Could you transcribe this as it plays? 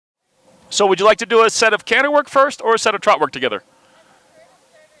So would you like to do a set of canter work first or a set of trot work together?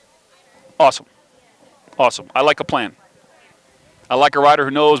 Awesome. Awesome. I like a plan. I like a rider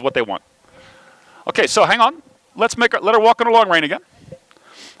who knows what they want. Okay, so hang on. Let's make let her walk on a long rein again.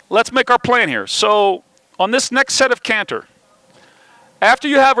 Let's make our plan here. So on this next set of canter, after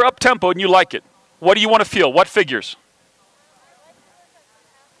you have her up tempo and you like it, what do you want to feel? What figures?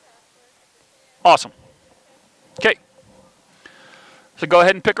 Awesome. Okay. So go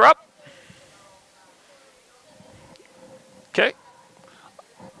ahead and pick her up. Okay.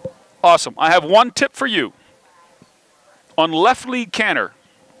 Awesome. I have one tip for you. On left lead canter,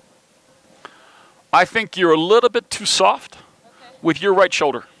 I think you're a little bit too soft with your right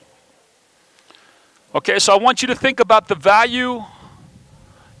shoulder. Okay, so I want you to think about the value.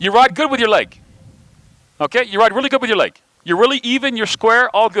 You ride good with your leg. Okay, you ride really good with your leg. You're really even, you're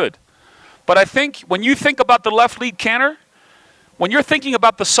square, all good. But I think when you think about the left lead canter, when you're thinking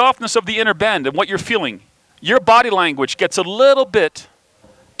about the softness of the inner bend and what you're feeling, your body language gets a little bit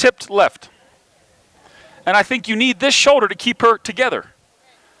tipped left. And I think you need this shoulder to keep her together.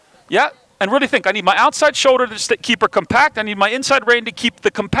 Yeah? And really think, I need my outside shoulder to keep her compact. I need my inside rein to keep the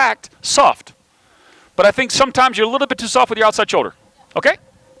compact soft. But I think sometimes you're a little bit too soft with your outside shoulder. Okay?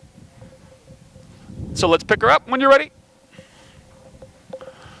 So let's pick her up when you're ready.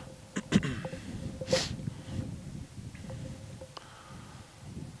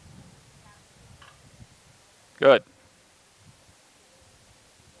 Good.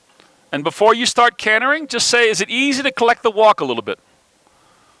 And before you start cantering, just say, is it easy to collect the walk a little bit?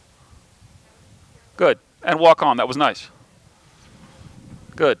 Good. And walk on. That was nice.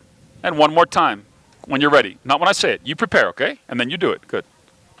 Good. And one more time when you're ready. Not when I say it. You prepare, okay? And then you do it. Good.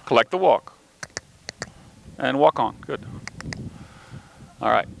 Collect the walk. And walk on. Good.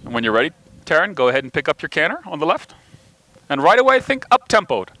 All right. And when you're ready, Taryn, go ahead and pick up your canter on the left. And right away, think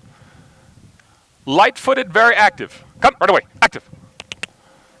up-tempoed. Light-footed, very active. Come, right away. Active.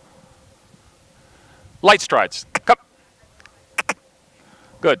 Light strides. Come.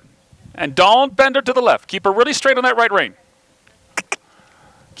 Good. And don't bend her to the left. Keep her really straight on that right rein.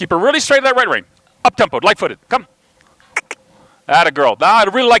 Keep her really straight on that right rein. Up-tempoed, light-footed. Come. Atta girl. Now I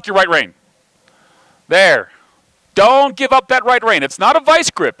really like your right rein. There. Don't give up that right rein. It's not a vice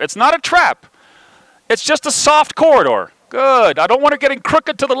grip. It's not a trap. It's just a soft corridor. Good. I don't want her getting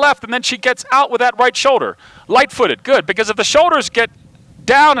crooked to the left and then she gets out with that right shoulder. Light-footed. Good. Because if the shoulders get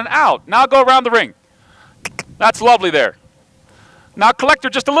down and out, now go around the ring. That's lovely there. Now collect her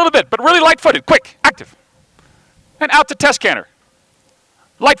just a little bit, but really light-footed. Quick. Active. And out to test canter.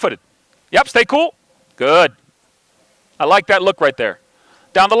 Light-footed. Yep. Stay cool. Good. I like that look right there.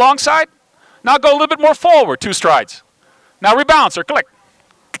 Down the long side. Now go a little bit more forward. 2 strides. Now rebalance her. Click.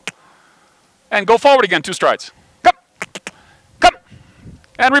 And go forward again. 2 strides. Come. Come.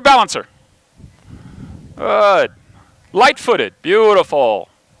 And rebalance her. Good. Light-footed. Beautiful.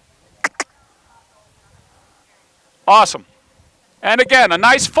 Awesome. And again, a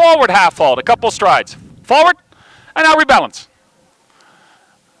nice forward half halt. A couple strides. Forward. And now rebalance.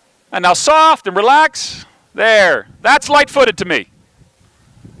 And now soft and relax. There. That's light-footed to me.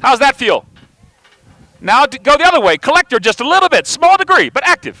 How's that feel? Now go the other way. Collect her just a little bit. Small degree, but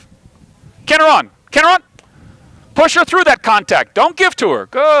active. Canter on. Canter on. Push her through that contact. Don't give to her.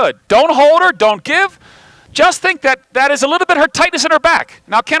 Good. Don't hold her. Don't give. Just think that that is a little bit her tightness in her back.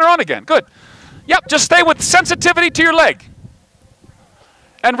 Now canter on again. Good. Yep. Just stay with sensitivity to your leg.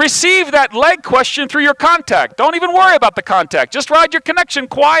 And receive that leg question through your contact. Don't even worry about the contact. Just ride your connection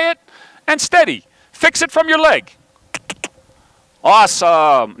quiet and steady. Fix it from your leg.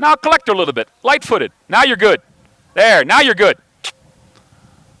 Awesome. Now collect her a little bit. Light-footed. Now you're good. There. Now you're good.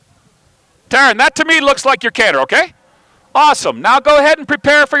 Taryn, that to me looks like your canter, okay? Awesome. Now go ahead and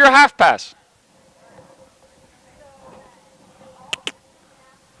prepare for your half pass.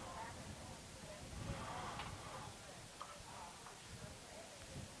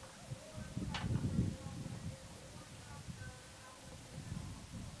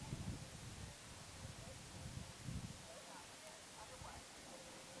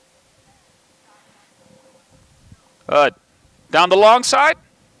 Good. Down the long side.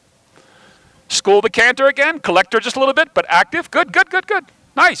 School the canter again. Collect her just a little bit, but active. Good, good, good, good.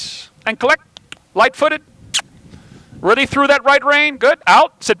 Nice. And collect. Light-footed. Really through that right rein. Good.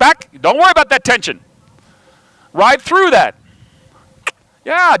 Out. Sit back. Don't worry about that tension. Ride through that.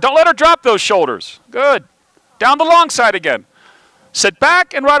 Yeah, don't let her drop those shoulders. Good. Down the long side again. Sit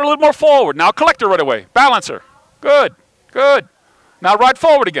back and ride a little more forward. Now collect her right away. Balance her. Good. Good. Now ride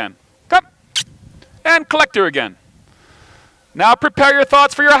forward again. Come. And collect her again. Now prepare your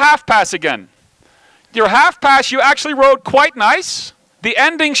thoughts for your half pass again. Your half pass you actually rode quite nice. The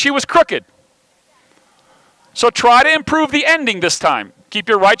ending, she was crooked. So try to improve the ending this time. Keep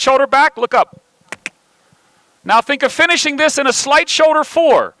your right shoulder back, look up. Now think of finishing this in a slight shoulder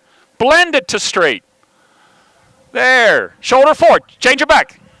 4. Blend it to straight. There. Shoulder 4. Change your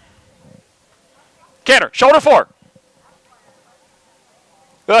back. Canter. Shoulder 4.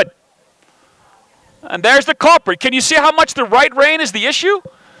 Good. And there's the culprit. Can you see how much the right rein is the issue?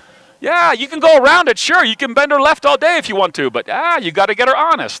 Yeah, you can go around it. Sure, you can bend her left all day if you want to. But you got to get her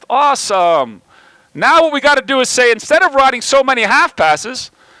honest. Awesome. Now what we got to do is say, instead of riding so many half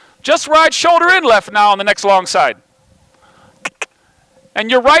passes, just ride shoulder in left now on the next long side. And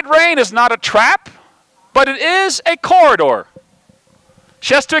your right rein is not a trap, but it is a corridor.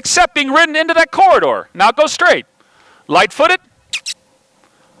 She has to accept being ridden into that corridor. Now go straight. Light-footed.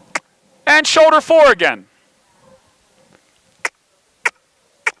 And shoulder 4 again.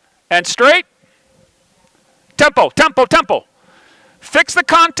 And straight. Tempo, tempo, tempo. Fix the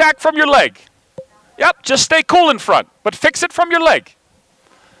contact from your leg. Yep, just stay cool in front, but fix it from your leg.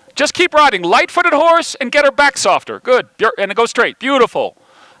 Just keep riding. Light-footed horse and get her back softer. Good. And go straight. Beautiful.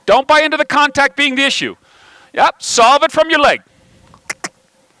 Don't buy into the contact being the issue. Yep, solve it from your leg.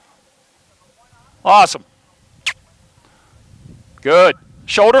 Awesome. Good.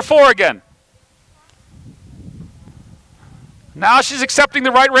 Shoulder 4 again. Now she's accepting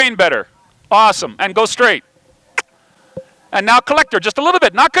the right rein better. Awesome. And go straight. And now collect her just a little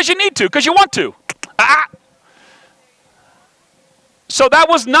bit. Not because you need to, because you want to. So that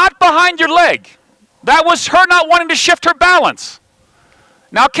was not behind your leg. That was her not wanting to shift her balance.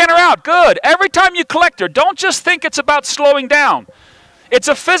 Now canter out. Good. Every time you collect her, don't just think it's about slowing down. It's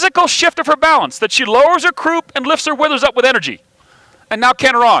a physical shift of her balance, that she lowers her croup and lifts her withers up with energy. And now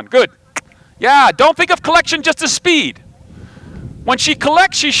canter on. Good. Yeah, don't think of collection just as speed. When she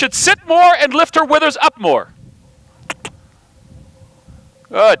collects, she should sit more and lift her withers up more.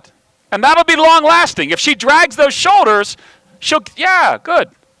 Good. And that'll be long-lasting. If she drags those shoulders, she'll, yeah, good.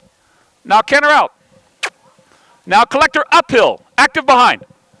 Now canter out. Now collect her uphill, active behind.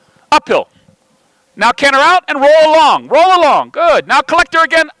 Uphill. Now canter out and roll along. Roll along. Good. Now collect her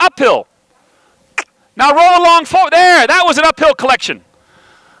again, uphill. Now roll along forward. There, that was an uphill collection.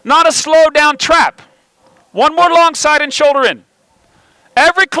 Not a slowed down trap. One more long side and shoulder in.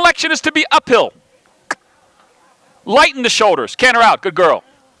 Every collection is to be uphill. Lighten the shoulders. Canter out. Good girl.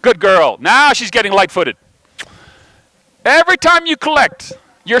 Good girl. Now she's getting light-footed. Every time you collect,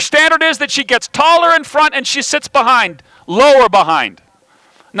 your standard is that she gets taller in front and she sits behind, lower behind.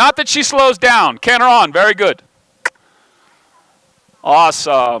 Not that she slows down. Canter on. Very good.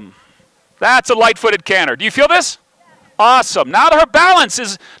 Awesome. That's a light-footed canter. Do you feel this? Awesome. Now her balance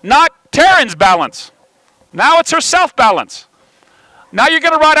is not Taryn's balance. Now it's her self-balance. Now you're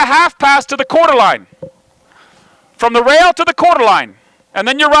going to ride a half pass to the quarter line. From the rail to the quarter line. And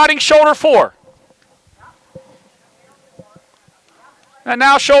then you're riding shoulder 4. And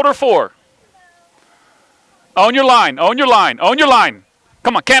now shoulder 4. Own your line, own your line, own your line.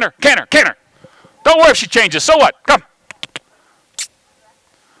 Come on, canter, canter, canter. Don't worry if she changes. So what? Come.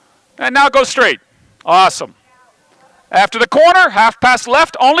 And now go straight. Awesome. After the corner, half pass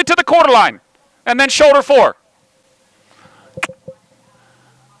left, only to the quarter line. And then shoulder 4.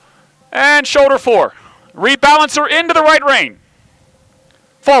 And shoulder 4. Rebalance her into the right rein.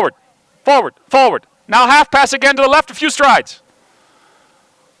 Forward, forward, forward. Now half pass again to the left, a few strides.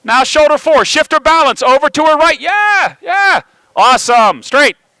 Now shoulder 4. Shift her balance over to her right. Yeah, yeah. Awesome.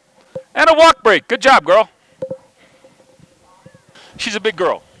 Straight. And a walk break. Good job, girl. She's a big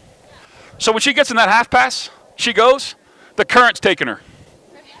girl. So when she gets in that half pass, she goes, the current's taking her.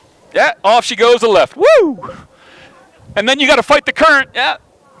 Yeah, off she goes to the left. Woo! And then you got to fight the current, yeah,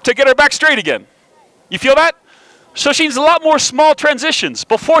 to get her back straight again. You feel that? So she needs a lot more small transitions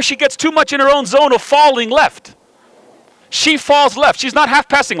before she gets too much in her own zone of falling left. She falls left. She's not half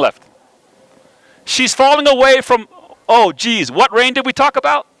passing left. She's falling away from, oh, geez, what rein did we talk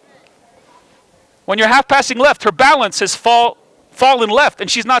about? When you're half passing left, her balance has fallen left, and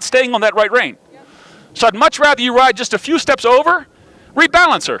she's not staying on that right rein. So I'd much rather you ride just a few steps over,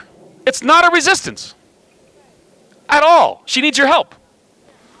 rebalance her. It's not a resistance at all. She needs your help.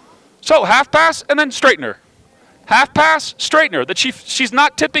 So half pass and then straighten her. Half pass, straighten her. That she's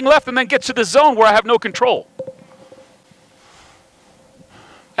not tipping left and then gets to the zone where I have no control.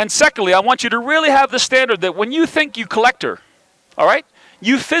 And secondly, I want you to really have the standard that when you think you collect her, all right,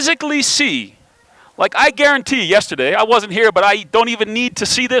 you physically see, like I guarantee yesterday, I wasn't here, but I don't even need to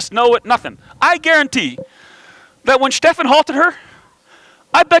see this, know it, nothing. I guarantee that when Stefan halted her,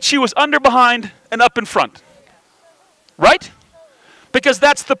 I bet she was under behind and up in front. Right? Because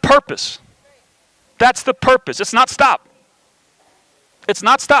that's the purpose. That's the purpose. It's not stop. It's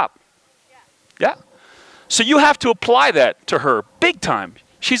not stop. Yeah. So you have to apply that to her big time.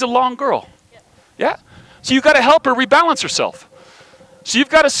 She's a long girl. Yeah. So you've got to help her rebalance herself. So you've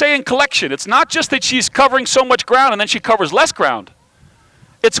got to say in collection, it's not just that she's covering so much ground and then she covers less ground.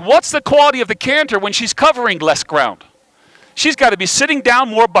 It's what's the quality of the canter when she's covering less ground. She's got to be sitting down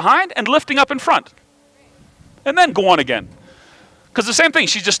more behind and lifting up in front. And then go on again. Because the same thing,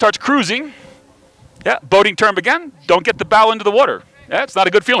 she just starts cruising. Yeah, boating term again. Don't get the bow into the water. Yeah, it's not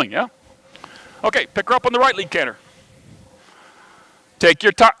a good feeling, yeah? Okay, pick her up on the right lead canter. Take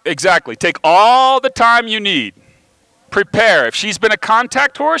your time, exactly. Take all the time you need. Prepare. If she's been a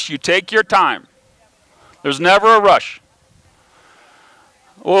contact horse, you take your time. There's never a rush.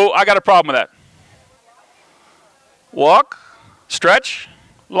 Oh, I got a problem with that. Walk, stretch,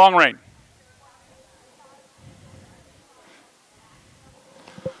 long rein.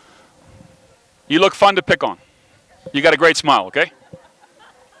 You look fun to pick on. You got a great smile, okay?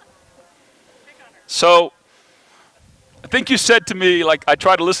 So, I think you said to me, like, I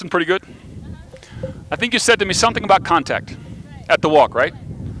try to listen pretty good. I think you said to me something about contact at the walk, right?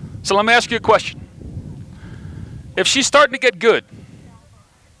 So let me ask you a question. If she's starting to get good,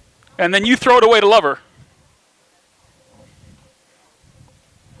 and then you throw it away to love her,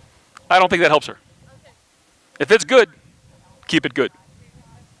 I don't think that helps her. If it's good, keep it good.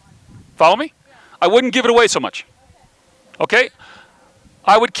 Follow me? I wouldn't give it away so much. Okay?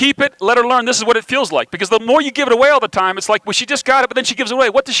 I would keep it, let her learn this is what it feels like. Because the more you give it away all the time, it's like, well, she just got it, but then she gives it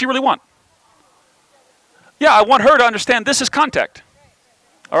away. What does she really want? Yeah, I want her to understand this is contact.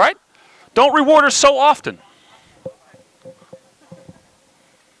 All right? Don't reward her so often.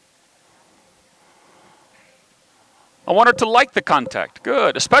 I want her to like the contact.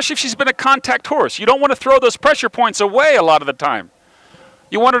 Good. Especially if she's been a contact horse. You don't want to throw those pressure points away a lot of the time.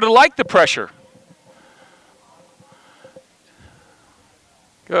 You want her to like the pressure.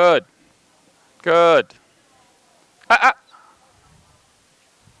 Good. Good.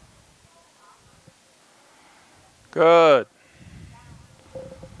 Good.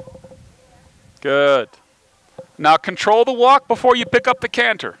 Good. Now control the walk before you pick up the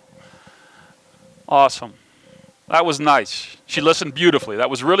canter. Awesome. That was nice. She listened beautifully. That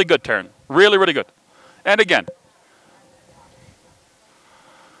was really good, Taryn. Really, really good. And again.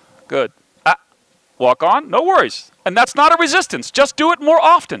 Good. Walk on, no worries. And that's not a resistance. Just do it more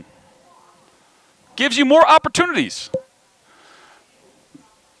often. Gives you more opportunities.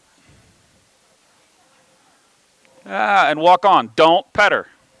 And walk on. Don't pet her.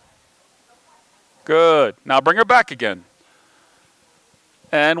 Good. Now bring her back again.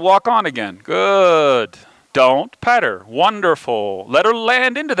 And walk on again. Good. Don't pet her. Wonderful. Let her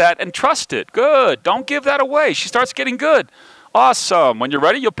land into that and trust it. Good. Don't give that away. She starts getting good. Awesome. When you're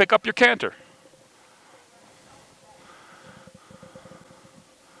ready, you'll pick up your canter.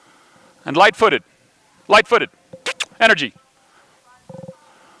 And light-footed. Light-footed. Energy.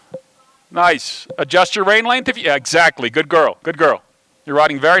 Nice. Adjust your rein length. Yeah, exactly. Good girl. Good girl. You're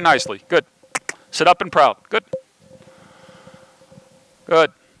riding very nicely. Good. Sit up and proud. Good.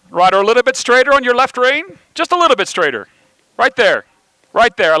 Good. Ride her a little bit straighter on your left rein. Just a little bit straighter. Right there.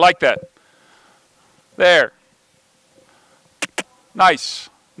 Right there. I like that. There. Nice.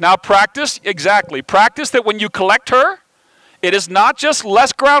 Now practice. Exactly. Practice that when you collect her, it is not just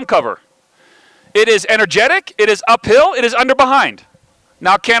less ground cover. It is energetic, it is uphill, it is under behind.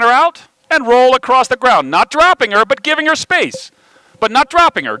 Now canter out and roll across the ground. Not dropping her, but giving her space. But not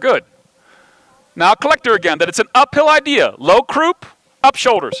dropping her, good. Now collect her again, that it's an uphill idea. Low croup, up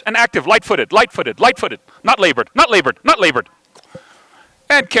shoulders, and active, light-footed, light-footed, light-footed. Not labored, not labored, not labored.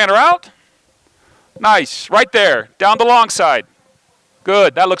 And canter out. Nice, right there, down the long side.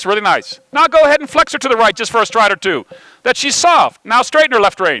 Good, that looks really nice. Now go ahead and flex her to the right just for a stride or two. That she's soft. Now straighten her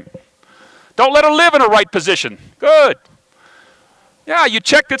left rein. Don't let her live in a right position. Good. Yeah, you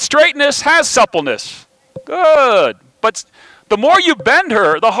check that straightness has suppleness. Good. But the more you bend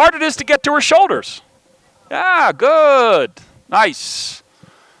her, the harder it is to get to her shoulders. Yeah, good. Nice.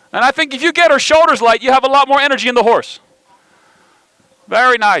 And I think if you get her shoulders light, you have a lot more energy in the horse.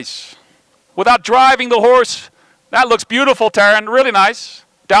 Very nice. Without driving the horse. That looks beautiful, Taryn. Really nice.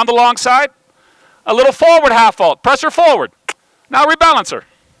 Down the long side. A little forward half vault. Press her forward. Now rebalance her.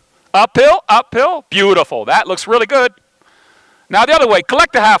 Uphill, uphill. Beautiful. That looks really good. Now the other way.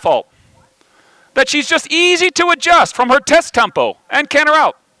 Collect the half vault. That she's just easy to adjust from her test tempo and canter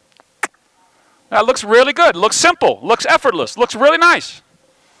out. That looks really good. Looks simple. Looks effortless. Looks really nice.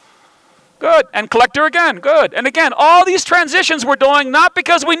 Good. And collect her again. Good. And again, all these transitions we're doing not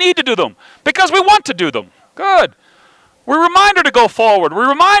because we need to do them, because we want to do them. Good. We remind her to go forward. We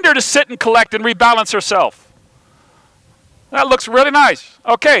remind her to sit and collect and rebalance herself. That looks really nice.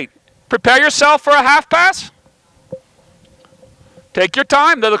 Okay, prepare yourself for a half pass. Take your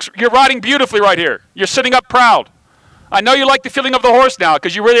time. You're riding beautifully right here. You're sitting up proud. I know you like the feeling of the horse now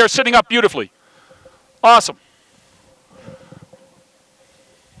because you really are sitting up beautifully. Awesome.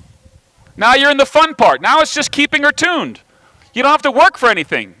 Now you're in the fun part. Now it's just keeping her tuned. You don't have to work for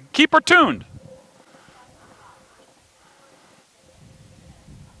anything. Keep her tuned.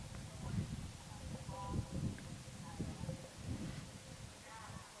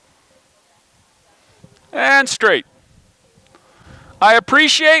 And straight. I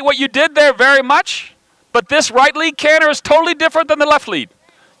appreciate what you did there very much, but this right lead canter is totally different than the left lead.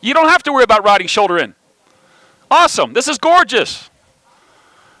 You don't have to worry about riding shoulder in. Awesome. This is gorgeous.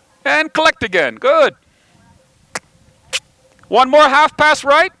 And collect again. Good. One more half pass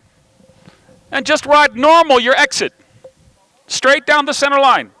right. And just ride normal your exit. Straight down the center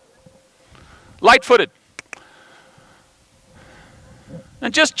line. Light-footed.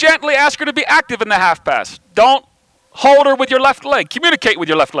 And just gently ask her to be active in the half pass. Don't hold her with your left leg. Communicate with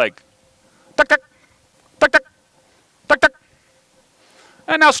your left leg. Tuck, tuck, tuck, tuck, tuck, tuck.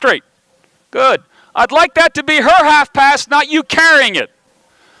 And now straight. Good. I'd like that to be her half pass, not you carrying it.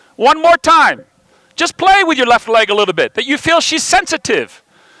 One more time. Just play with your left leg a little bit, that you feel she's sensitive,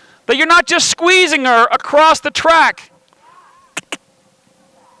 that you're not just squeezing her across the track.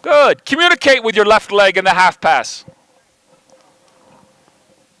 Good. Communicate with your left leg in the half pass.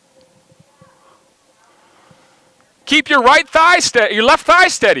 Keep your right thigh steady, your left thigh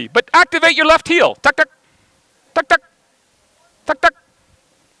steady, but activate your left heel. Tuck, tuck, tuck, tuck, tuck, tuck.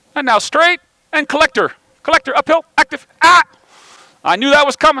 And now straight and collector. Collector, uphill, active. Ah! I knew that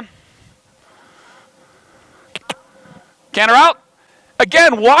was coming. Canter out.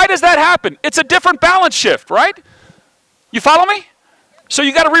 Again, why does that happen? It's a different balance shift, right? You follow me? So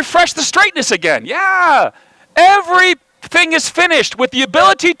you got to refresh the straightness again. Yeah. Everything is finished with the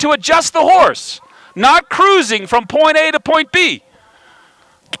ability to adjust the horse. Not cruising from point A to point B.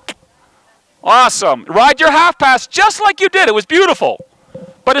 Awesome. Ride your half pass just like you did. It was beautiful.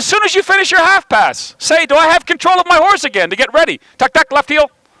 But as soon as you finish your half pass, say, do I have control of my horse again to get ready? Tuck, tuck, left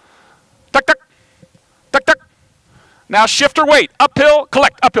heel. Tuck, tuck. Tuck, tuck. Now shift her weight. Uphill,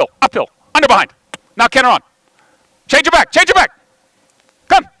 collect, uphill, uphill. Under behind. Now canter on. Change your back, change your back.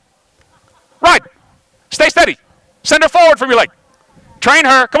 Come. Ride. Stay steady. Send her forward from your leg. Train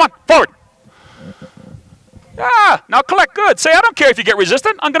her. Come on, forward. Yeah, now collect, good. Say, I don't care if you get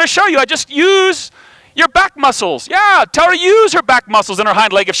resistant. I'm going to show you. I just use your back muscles. Yeah, tell her to use her back muscles in her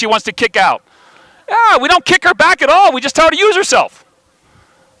hind leg if she wants to kick out. Yeah, we don't kick her back at all. We just tell her to use herself.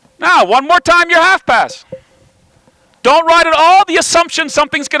 Now, one more time, your half pass. Don't ride at all the assumption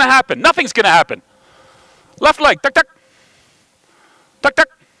something's going to happen. Nothing's going to happen. Left leg, tuck, tuck. Tuck, tuck.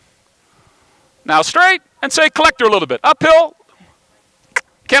 Now straight, and say collect her a little bit. Uphill.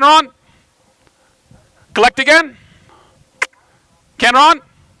 Canter on. Collect again. Canter on.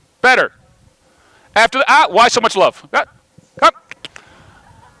 Better. After the, why so much love? Come.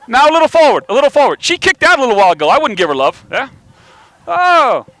 Now a little forward, a little forward. She kicked out a little while ago. I wouldn't give her love. Yeah.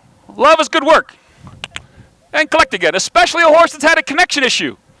 Oh, love is good work. And collect again, especially a horse that's had a connection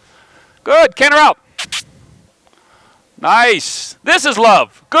issue. Good. Canter out. Nice. This is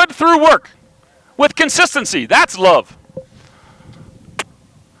love. Good through work with consistency. That's love.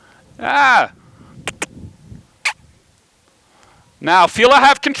 Ah. Now feel I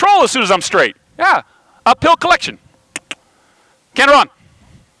have control as soon as I'm straight. Yeah. Uphill collection. Canter on.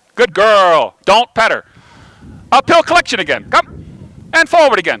 Good girl. Don't pet her. Uphill collection again. Come. And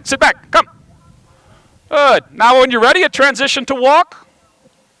forward again. Sit back. Come. Good. Now when you're ready, a transition to walk.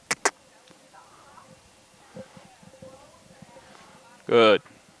 Good.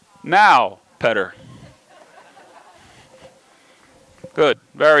 Now pet her. Good.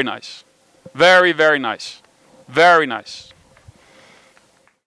 Very nice. Very, very nice. Very nice.